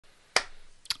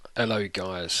Hello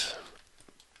guys,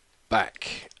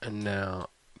 back and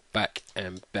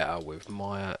better with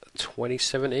Maya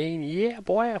 2017. Yeah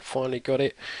boy, I finally got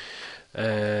it,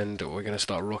 and we're going to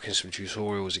start rocking some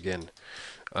tutorials again.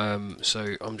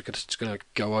 So I'm just going to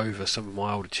go over some of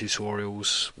my older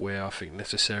tutorials where I think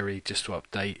necessary, just to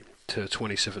update to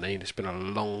 2017. It's been a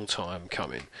long time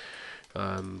coming,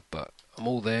 but I'm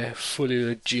all there, fully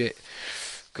legit.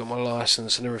 Got my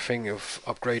license and everything. I've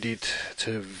upgraded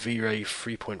to V-Ray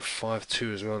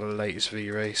 3.52 as well, the latest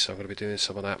V-Ray, so I'm going to be doing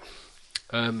some of that.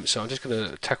 So I'm just going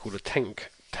to tackle the tank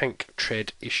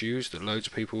tread issues that loads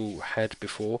of people had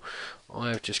before.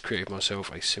 I've just created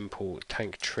myself a simple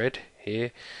tank tread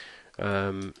here.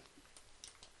 So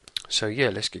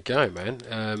yeah, let's get going,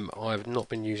 man. I've not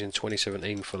been using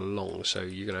 2017 for long, so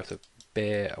you're going to have to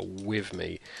bear with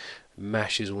me.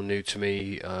 Mash is all new to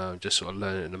me, just sort of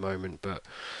learning it in the moment, but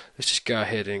let's just go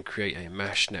ahead and create a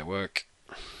Mash network.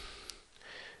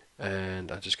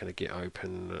 And I'm just going to get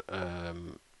open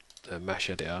the Mash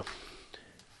editor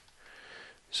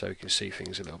so we can see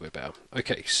things a little bit better.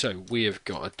 Okay, so we have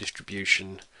got a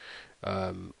distribution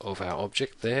of our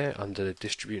object there under the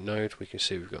distribute node. We can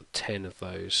see we've got 10 of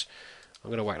those. I'm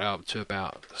going to whack that up to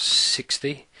about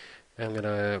 60. I'm going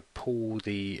to pull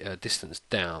the distance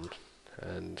down,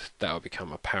 and that will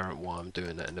become apparent why I'm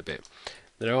doing that in a bit.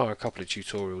 There are a couple of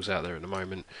tutorials out there at the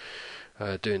moment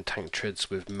doing tank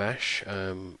treads with Mash.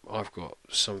 I've got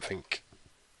something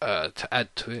to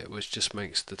add to it, which just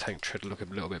makes the tank tread look a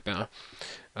little bit better,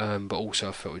 but also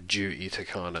I felt a duty to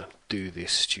kind of do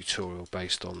this tutorial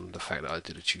based on the fact that I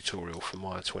did a tutorial for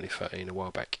Maya 2013 a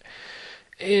while back.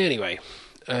 Anyway,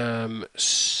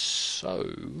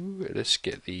 so let's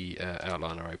get the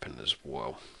outliner open as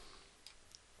well.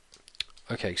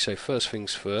 Okay, so first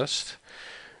things first,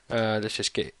 let's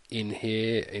just get in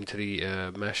here into the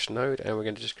Mash node, and we're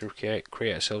going to just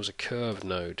create ourselves a curve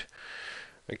node.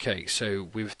 Okay, so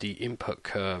with the input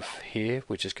curve here,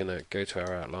 we're just going to go to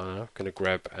our outliner, going to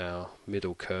grab our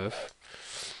middle curve.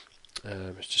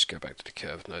 Let's just go back to the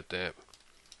curve node there.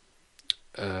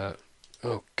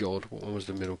 Oh god, what one was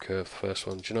the middle curve? The first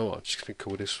one. Do you know what? I'm just going to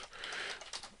call this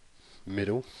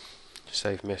middle.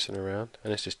 Save messing around,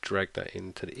 and let's just drag that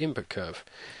into the input curve,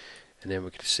 and then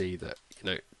we can see that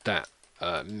that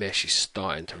mesh is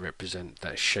starting to represent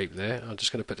that shape there. I'm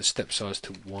just going to put the step size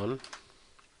to 1,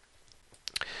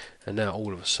 and now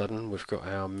all of a sudden we've got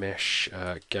our mesh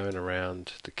going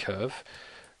around the curve.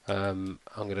 I'm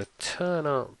going to turn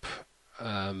up.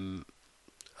 I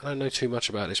don't know too much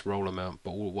about this roll amount,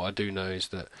 but what I do know is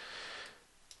that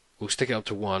we'll stick it up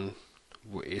to 1.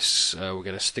 We're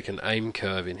going to stick an aim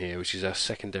curve in here, which is our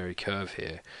secondary curve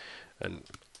here, and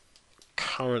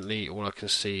currently all I can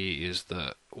see is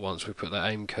that once we put that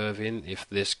aim curve in, if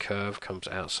this curve comes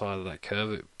outside of that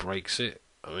curve, it breaks it.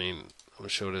 I mean, I'm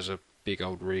sure there's a big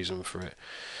old reason for it.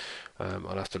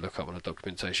 I'll have to look up on the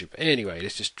documentation, but anyway,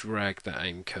 let's just drag that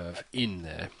aim curve in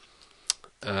there.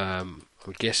 I'm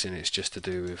guessing it's just to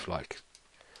do with like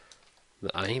the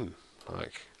aim,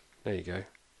 like there you go.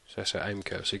 So that's our aim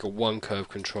curve. So you've got one curve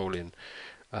controlling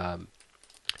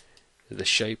the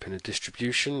shape and the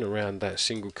distribution around that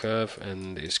single curve,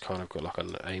 and it's kind of got like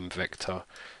an aim vector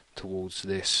towards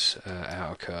this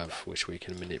outer curve, which we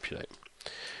can manipulate.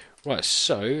 Right,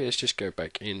 so let's just go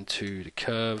back into the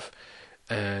curve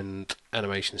and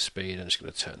animation speed. I'm just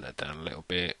going to turn that down a little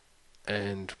bit.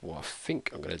 And what I think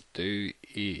I'm going to do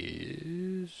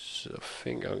is, I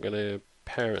think I'm going to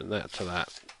parent that to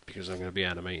that, because I'm going to be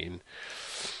animating.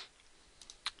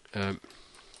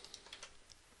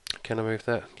 Can I move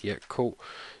that? Yeah, cool.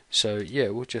 So yeah,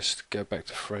 we'll just go back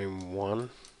to frame 1.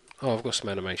 Oh, I've got some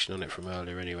animation on it from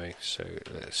earlier anyway, so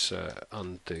let's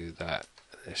undo that.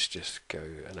 Let's just go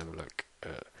and have a look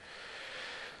at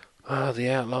the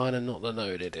outliner, not the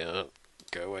node editor.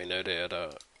 Go away, node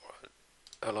editor.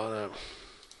 Outliner.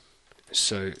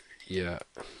 So yeah,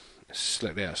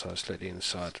 select the outside, select the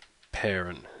inside,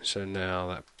 parent. So now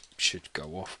that should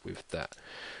go off with that.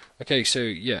 Okay, so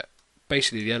yeah,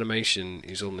 basically the animation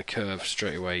is on the curve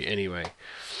straight away anyway,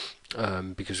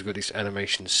 because we've got this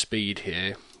animation speed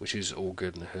here, which is all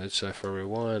good in the hood. So if I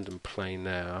rewind and play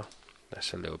now,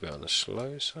 that's a little bit on the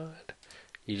slow side.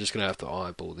 You're just going to have to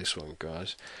eyeball this one,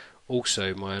 guys.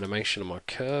 Also, my animation on my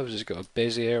curves has got a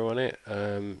Bezier on it,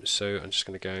 so I'm just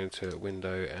going to go into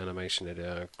Window, Animation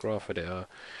Editor, Graph Editor,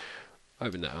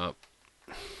 open that up.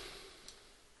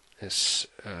 Let's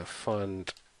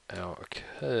find our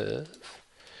curve.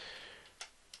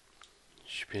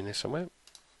 Should be in there somewhere.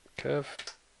 Curve.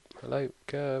 Hello,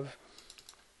 curve.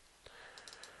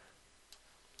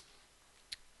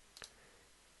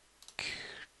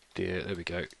 There we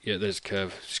go. Yeah, there's a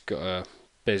curve. It's got a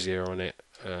Bezier on it.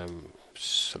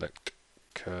 select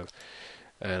curve,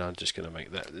 and I'm just going to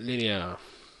make that linear.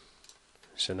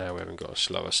 So now we haven't got a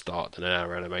slower start than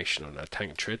our animation on our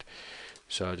tank tread.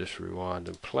 So I just rewind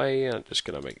and play. I'm just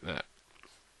going to make that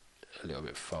a little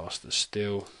bit faster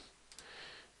still.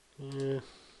 Yeah,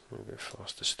 a little bit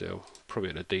faster still. Probably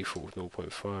at the default of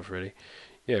 0.5 really.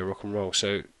 Yeah, rock and roll.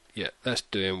 So yeah, that's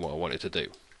doing what I wanted to do.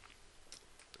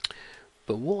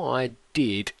 But what I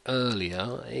did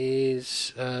earlier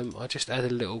is I just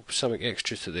added a little something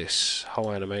extra to this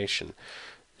whole animation.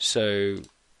 So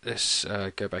let's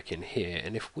go back in here,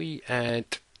 and if we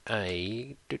add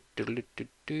a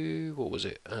what was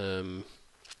it? Oh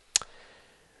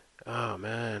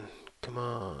man, come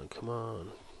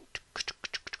on.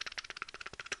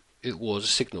 It was a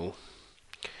signal.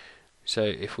 So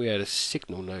if we add a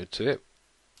signal node to it,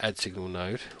 add signal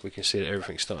node, we can see that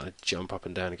everything's starting to jump up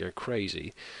and down and go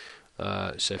crazy.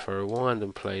 So if I rewind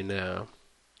and play now,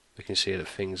 we can see that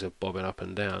things are bobbing up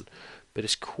and down. But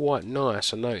it's quite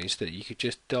nice. I noticed that you could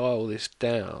just dial this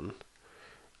down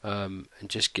and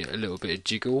just get a little bit of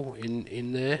jiggle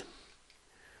in there.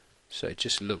 So it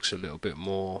just looks a little bit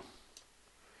more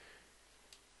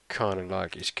kind of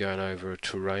like it's going over a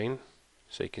terrain.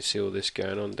 So you can see all this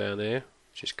going on down there,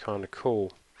 which is kind of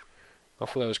cool. I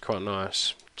thought that was quite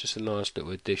nice. Just a nice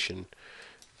little addition.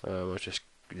 I'll just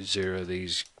zero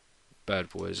these bad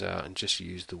boys out and just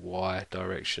use the Y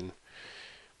direction.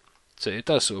 So it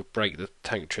does sort of break the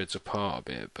tank treads apart a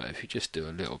bit, but if you just do a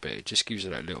little bit, it just gives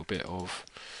it that little bit of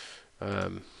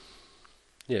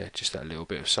yeah, just that little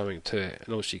bit of something to it.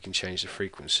 And also you can change the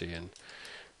frequency and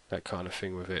that kind of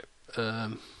thing with it.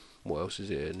 What else is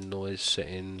it? Noise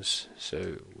settings,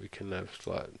 so we can have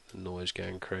like the noise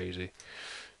going crazy,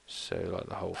 so like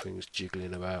the whole thing's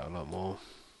jiggling about a lot more,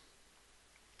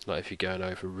 like if you're going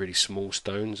over really small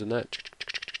stones and that.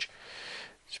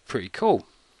 It's pretty cool.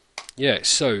 Yeah,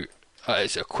 so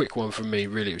it's a quick one from me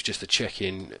really. It was just a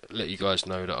check-in, let you guys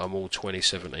know that I'm all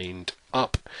 2017'd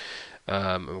up,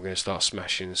 and we're going to start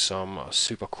smashing some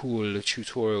super cool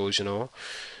tutorials, you know.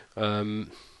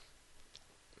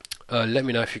 Let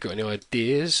me know if you've got any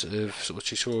ideas of sort of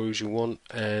tutorials you want,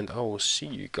 and I will see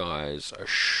you guys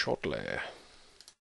shortly.